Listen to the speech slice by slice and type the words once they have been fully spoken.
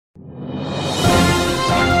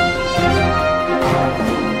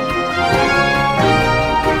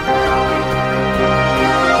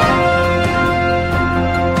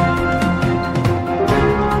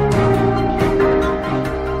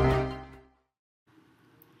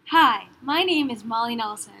Hi, my name is Molly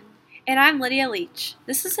Nelson. And I'm Lydia Leach.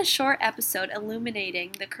 This is a short episode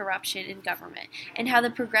illuminating the corruption in government and how the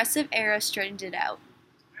progressive era straightened it out.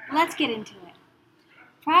 Let's get into it.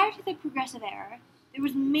 Prior to the Progressive Era, there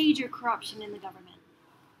was major corruption in the government.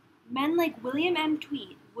 Men like William M.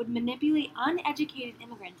 Tweed would manipulate uneducated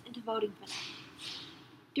immigrants into voting for them.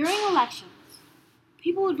 During elections,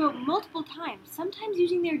 people would vote multiple times, sometimes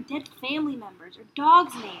using their dead family members or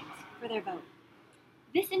dogs' names for their vote.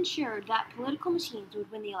 This ensured that political machines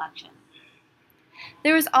would win the election.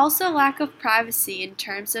 There was also a lack of privacy in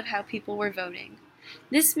terms of how people were voting.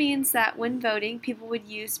 This means that when voting, people would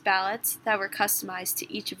use ballots that were customized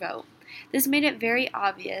to each vote. This made it very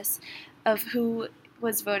obvious of who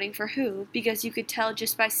was voting for who because you could tell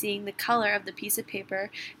just by seeing the color of the piece of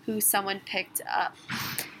paper who someone picked up.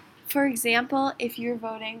 For example, if you're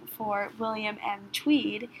voting for William M.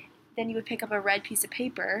 Tweed, then you would pick up a red piece of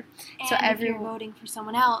paper. And if you're voting for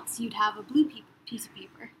someone else, you'd have a blue piece of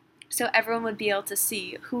paper. So everyone would be able to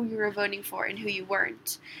see who you were voting for and who you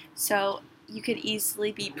weren't. So you could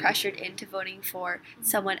easily be pressured into voting for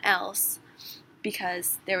someone else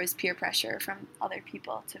because there was peer pressure from other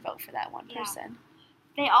people to vote for that one person.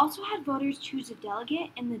 They also had voters choose a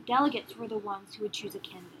delegate, and the delegates were the ones who would choose a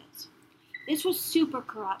candidate. This was super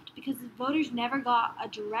corrupt because the voters never got a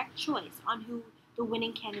direct choice on who the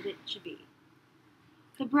winning candidate should be.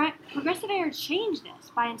 The Progressive Era changed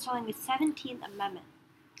this by installing the 17th Amendment.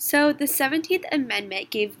 So the 17th Amendment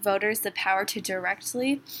gave voters the power to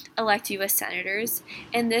directly elect U.S. senators,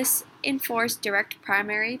 and this enforced direct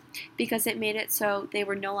primary because it made it so they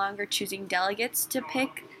were no longer choosing delegates to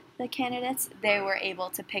pick the candidates, they were able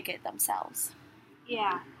to pick it themselves.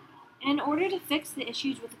 Yeah, and in order to fix the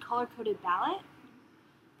issues with the color-coded ballot,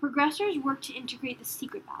 progressives worked to integrate the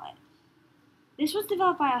secret ballot. This was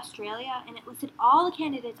developed by Australia, and it listed all the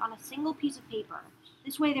candidates on a single piece of paper.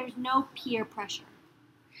 This way there was no peer pressure.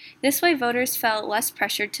 This way, voters felt less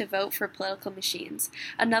pressured to vote for political machines.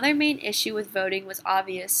 Another main issue with voting was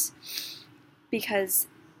obvious because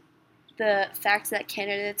the fact that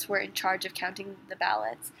candidates were in charge of counting the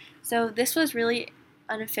ballots. So this was really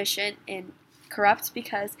inefficient and corrupt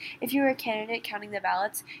because if you were a candidate counting the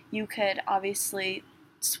ballots, you could obviously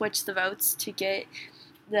switch the votes to get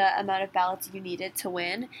the amount of ballots you needed to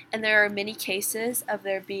win, and there are many cases of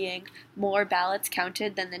there being more ballots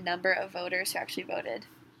counted than the number of voters who actually voted.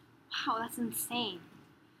 Wow, that's insane.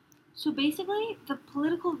 So basically, the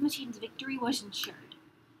political machine's victory was ensured.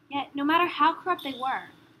 Yet, no matter how corrupt they were,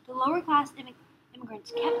 the lower-class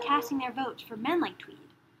immigrants kept casting their votes for men like Tweed.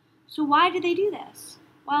 So why did they do this?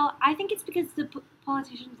 Well, I think it's because the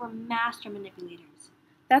politicians were master manipulators.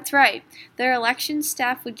 That's right. Their election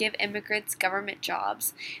staff would give immigrants government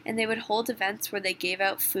jobs, and they would hold events where they gave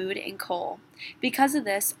out food and coal. Because of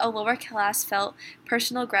this, a lower class felt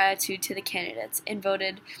personal gratitude to the candidates and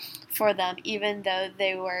voted for them even though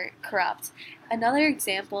they were corrupt. Another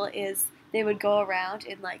example is they would go around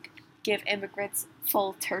and give immigrants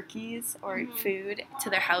full turkeys or food to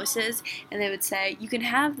their houses, and they would say, "You can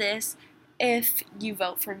have this if you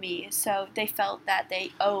vote for me." So they felt that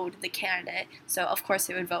they owed the candidate, so of course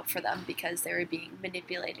they would vote for them because they were being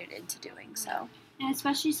manipulated into doing so. And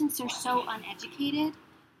especially since they're so uneducated,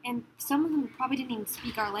 and some of them probably didn't even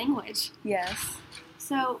speak our language. Yes.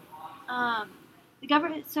 So,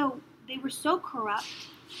 they were so corrupt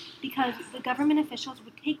because the government officials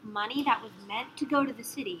would take money that was meant to go to the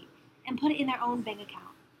city and put it in their own bank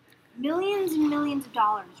account. Millions and millions of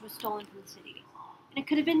dollars was stolen from the city, and it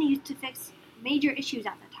could have been used to fix major issues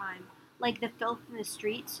at the time, like the filth in the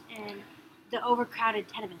streets and the overcrowded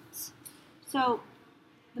tenements. So,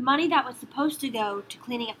 the money that was supposed to go to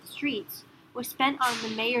cleaning up the streets was spent on the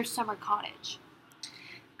mayor's summer cottage.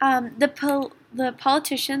 The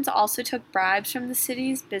politicians also took bribes from the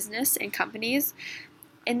city's business and companies.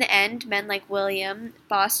 In the end, men like William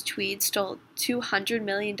Boss Tweed stole $200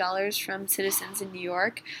 million from citizens in New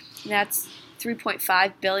York, and that's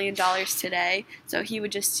 $3.5 billion today, so he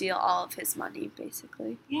would just steal all of his money,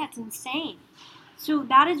 basically. Yeah, it's insane. So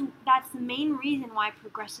that's the main reason why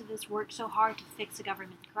progressivists work so hard to fix the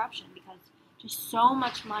government corruption, because just so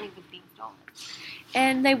much money was being stolen.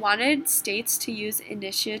 And they wanted states to use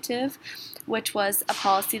initiative, which was a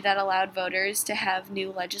policy that allowed voters to have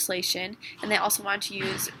new legislation, and they also wanted to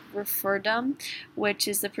use referendum, which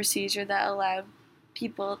is the procedure that allowed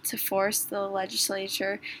people to force the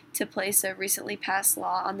legislature to place a recently passed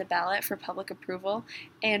law on the ballot for public approval,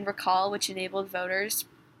 and recall, which enabled voters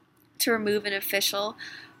to remove an official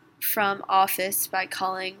from office by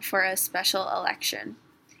calling for a special election.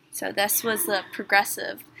 So this was the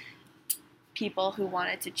progressive people who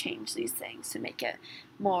wanted to change these things to make it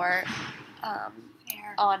more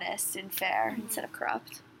honest and fair instead of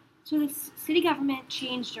corrupt. So the city government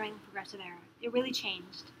changed during the Progressive Era. It really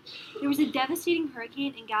changed. There was a devastating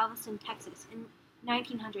hurricane in Galveston, Texas in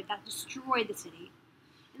 1900 that destroyed the city,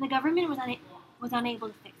 and the government was unable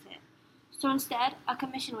to fix it. So instead, a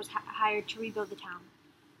commission was hired to rebuild the town.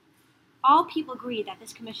 All people agreed that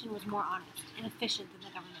this commission was more honest and efficient than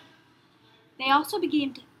the government. They also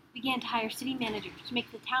began to hire city managers to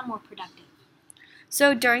make the town more productive.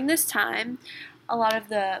 So during this time, a lot of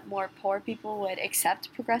the more poor people would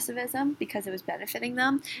accept progressivism because it was benefiting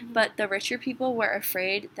them, but the richer people were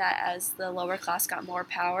afraid that as the lower class got more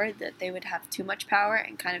power, that they would have too much power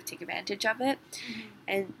and kind of take advantage of it,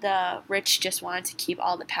 and the rich just wanted to keep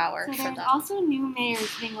all the power So for there's them. also new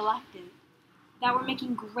mayors being elected that were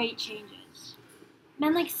making great changes.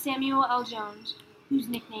 Men like Samuel L. Jones, whose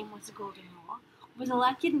nickname was the Golden Rule, was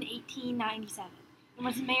elected in 1897 and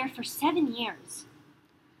was mayor for 7 years.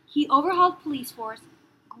 He overhauled the police force,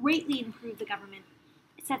 greatly improved the government,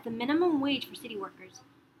 set the minimum wage for city workers,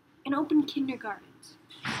 and opened kindergartens.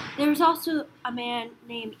 There was also a man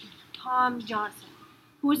named Tom Johnson,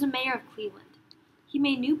 who was the mayor of Cleveland. He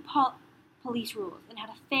made new police rules and had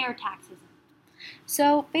a fair tax system.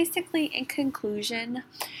 So basically, in conclusion,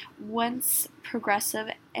 once progressive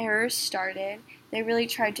errors started, they really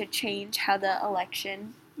tried to change how the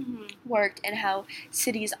election worked and how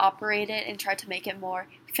cities operated and tried to make it more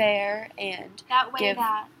fair and give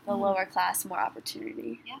the lower class more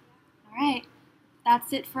opportunity. Yep. All right.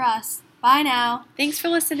 That's it for us. Bye now. Thanks for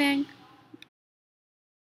listening.